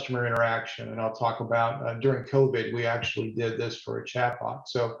our customer interaction. And I'll talk about during COVID, we actually did this for a chatbot.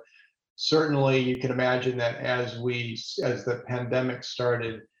 So certainly you can imagine that as the pandemic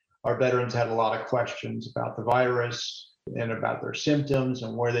started, our veterans had a lot of questions about the virus and about their symptoms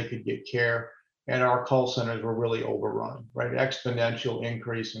and where they could get care. And our call centers were really overrun, right? Exponential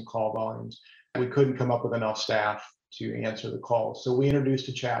increase in call volumes. We couldn't come up with enough staff to answer the calls. So we introduced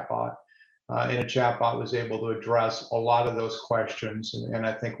a chatbot, and a chatbot was able to address a lot of those questions. And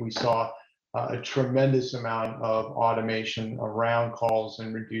I think we saw a tremendous amount of automation around calls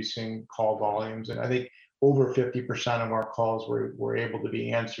and reducing call volumes. And I think over 50% of our calls were able to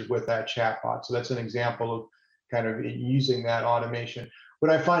be answered with that chatbot. So that's an example of kind of using that automation.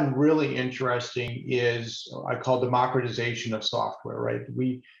 What I find really interesting is I call democratization of software, right?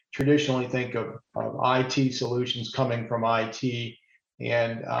 We traditionally think of IT solutions coming from IT,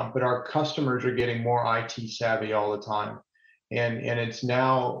 but our customers are getting more IT savvy all the time. And it's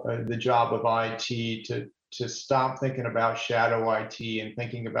now the job of IT to stop thinking about shadow IT and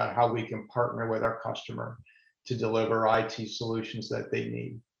thinking about how we can partner with our customer to deliver IT solutions that they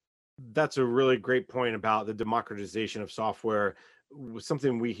need. That's a really great point about the democratization of software.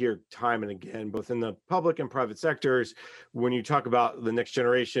 Something we hear time and again, both in the public and private sectors, when you talk about the next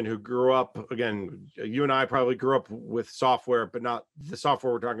generation who grew up, again, you and I probably grew up with software, but not the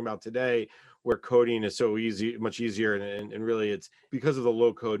software we're talking about today, where coding is so easy, much easier. And really it's because of the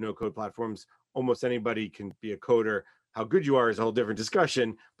low code, no code platforms, almost anybody can be a coder. How good you are is a whole different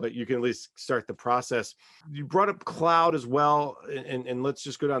discussion, but you can at least start the process. You brought up cloud as well, and let's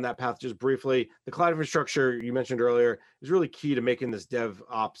just go down that path just briefly. The cloud infrastructure you mentioned earlier is really key to making this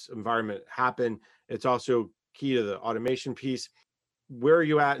DevOps environment happen. It's also key to the automation piece. Where are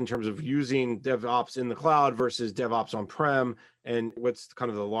you at in terms of using DevOps in the cloud versus DevOps on-prem? And what's kind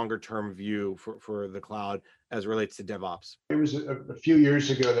of the longer term view for the cloud as it relates to DevOps? It was a few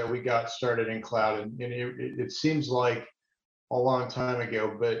years ago that we got started in cloud, and it seems like a long time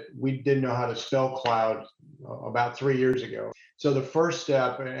ago, but we didn't know how to spell cloud about 3 years ago. So the first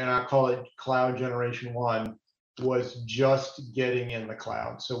step, and I call it cloud generation 1, was just getting in the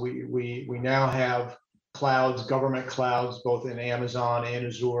cloud. So we now have clouds, government clouds, both in Amazon and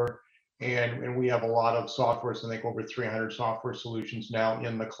Azure, and we have a lot of software, so I think over 300 software solutions now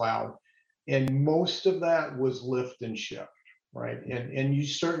in the cloud. And most of that was lift and shift, right? And you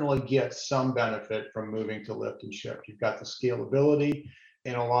certainly get some benefit from moving to lift and shift. You've got the scalability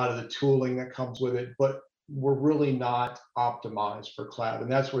and a lot of the tooling that comes with it, but we're really not optimized for cloud.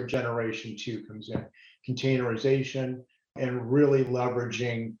 And that's where generation 2 comes in. Containerization and really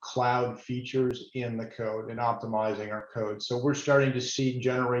leveraging cloud features in the code and optimizing our code. So we're starting to see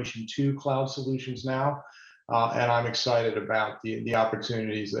generation 2 cloud solutions now, and I'm excited about the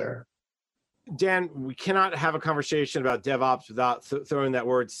opportunities there. Dan, we cannot have a conversation about DevOps without throwing that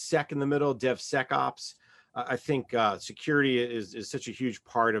word sec in the middle, DevSecOps. I think security is such a huge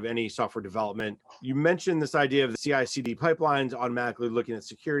part of any software development. You mentioned this idea of the CI/CD pipelines automatically looking at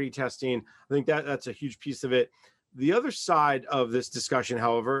security testing. I think that's a huge piece of it. The other side of this discussion,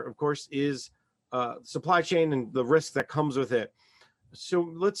 however, of course, is supply chain and the risk that comes with it.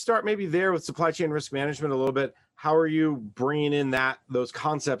 So let's start maybe there with supply chain risk management a little bit. How are you bringing in those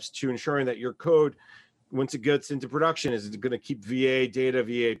concepts to ensuring that your code, once it gets into production, is it going to keep VA data,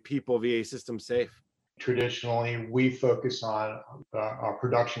 VA people, VA systems safe? Traditionally, we focus on our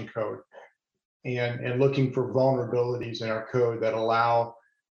production code and looking for vulnerabilities in our code that allow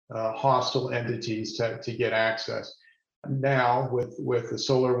hostile entities to get access. Now, with the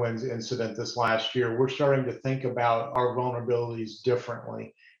SolarWinds incident this last year, we're starting to think about our vulnerabilities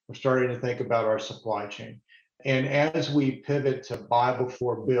differently. We're starting to think about our supply chain. And as we pivot to buy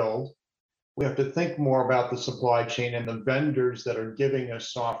before build, we have to think more about the supply chain and the vendors that are giving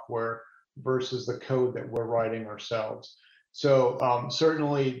us software versus the code that we're writing ourselves. So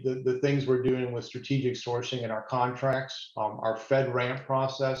certainly the things we're doing with strategic sourcing in our contracts, our FedRAMP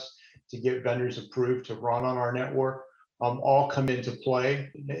process to get vendors approved to run on our network, all come into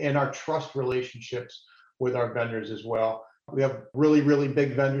play, and our trust relationships with our vendors as well. We have really, really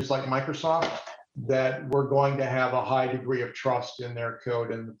big vendors like Microsoft that we're going to have a high degree of trust in their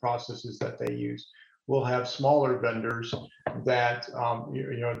code and the processes that they use. We'll have smaller vendors that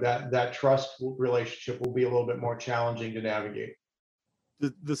that trust relationship will be a little bit more challenging to navigate.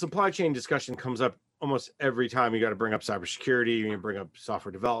 The supply chain discussion comes up almost every time. You got to bring up cybersecurity, you bring up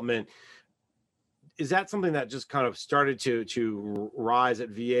software development. Is that something that just kind of started to rise at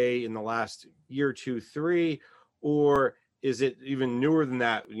VA in the last year, 2, 3, or is it even newer than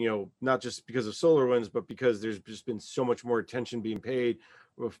that? Not just because of SolarWinds, but because there's just been so much more attention being paid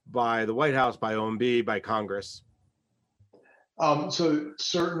by the White House, by OMB, by Congress. So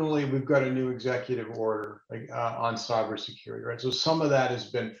certainly we've got a new executive order on cybersecurity, right? So some of that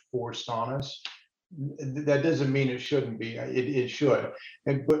has been forced on us. That doesn't mean it shouldn't be. It should.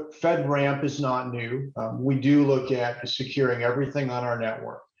 But FedRAMP is not new. We do look at securing everything on our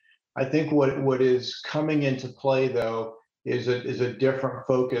network. I think what is coming into play, though, is a different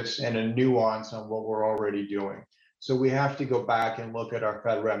focus and a nuance on what we're already doing. So we have to go back and look at our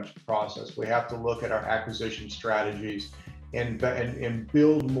FedRAMP process. We have to look at our acquisition strategies and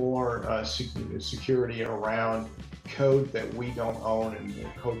build more security around code that we don't own and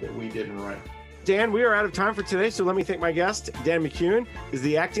code that we didn't write. Dan, we are out of time for today, so let me thank my guest. Dan McCune is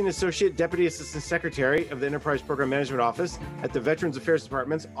the Acting Associate Deputy Assistant Secretary of the Enterprise Program Management Office at the Veterans Affairs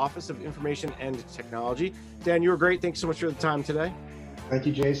Department's Office of Information and Technology. Dan, you were great. Thanks so much for the time today. Thank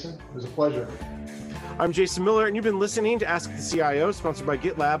you, Jason. It was a pleasure. I'm Jason Miller, and you've been listening to Ask the CIO, sponsored by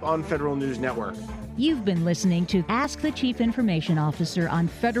GitLab on Federal News Network. You've been listening to Ask the Chief Information Officer on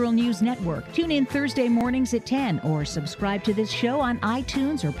Federal News Network. Tune in Thursday mornings at 10 or subscribe to this show on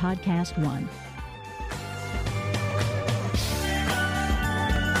iTunes or Podcast One.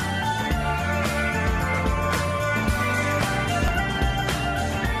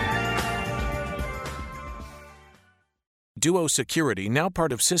 Duo Security, now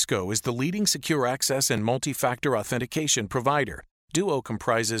part of Cisco, is the leading secure access and multi-factor authentication provider. Duo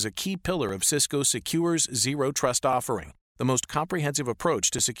comprises a key pillar of Cisco Secure's Zero Trust offering, the most comprehensive approach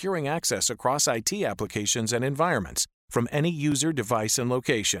to securing access across IT applications and environments, from any user, device, and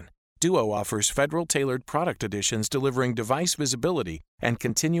location. Duo offers federal-tailored product editions delivering device visibility and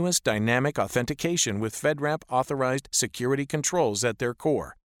continuous dynamic authentication with FedRAMP-authorized security controls at their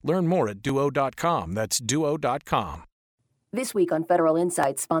core. Learn more at duo.com. That's duo.com. This week on Federal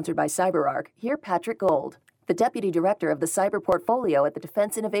Insights, sponsored by CyberArk, hear Patrick Gold, the Deputy Director of the Cyber Portfolio at the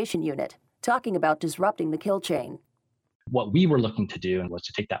Defense Innovation Unit, talking about disrupting the kill chain. What we were looking to do was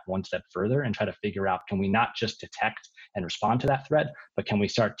to take that one step further and try to figure out, can we not just detect and respond to that threat, but can we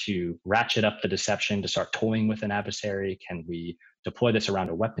start to ratchet up the deception to start toying with an adversary? Can we deploy this around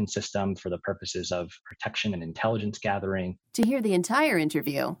a weapon system for the purposes of protection and intelligence gathering? To hear the entire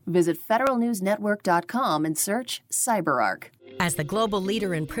interview, visit federalnewsnetwork.com and search CyberArk. As the global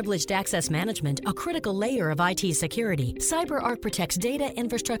leader in privileged access management, a critical layer of IT security, CyberArk protects data,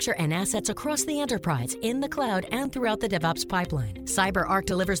 infrastructure, and assets across the enterprise, in the cloud, and throughout the DevOps pipeline. CyberArk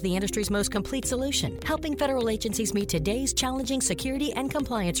delivers the industry's most complete solution, helping federal agencies meet today's challenging security and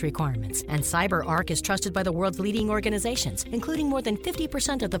compliance requirements. And CyberArk is trusted by the world's leading organizations, including more than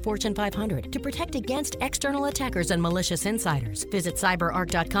 50% of the Fortune 500, to protect against external attackers and malicious insiders. Visit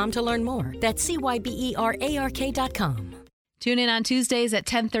cyberark.com to learn more. That's cyberark.com. Tune in on Tuesdays at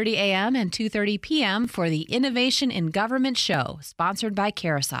 10:30 a.m. and 2:30 p.m. for the Innovation in Government Show, sponsored by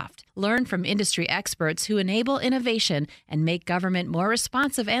Carahsoft. Learn from industry experts who enable innovation and make government more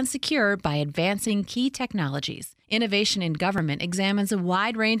responsive and secure by advancing key technologies. Innovation in Government examines a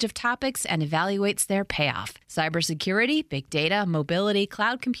wide range of topics and evaluates their payoff. Cybersecurity, big data, mobility,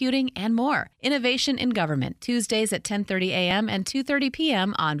 cloud computing, and more. Innovation in Government, Tuesdays at 10:30 a.m. and 2:30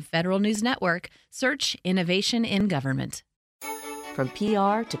 p.m. on Federal News Network. Search Innovation in Government. From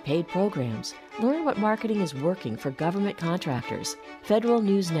PR to paid programs, learn what marketing is working for government contractors. Federal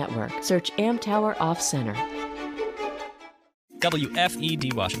News Network. Search Amtower Off Center.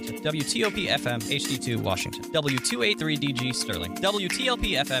 WFED Washington, WTOP-FM HD2 Washington, W283DG Sterling,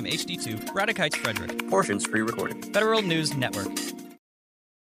 WTLP-FM HD2 Braddock Heights Frederick. Portions pre-recorded. Federal News Network.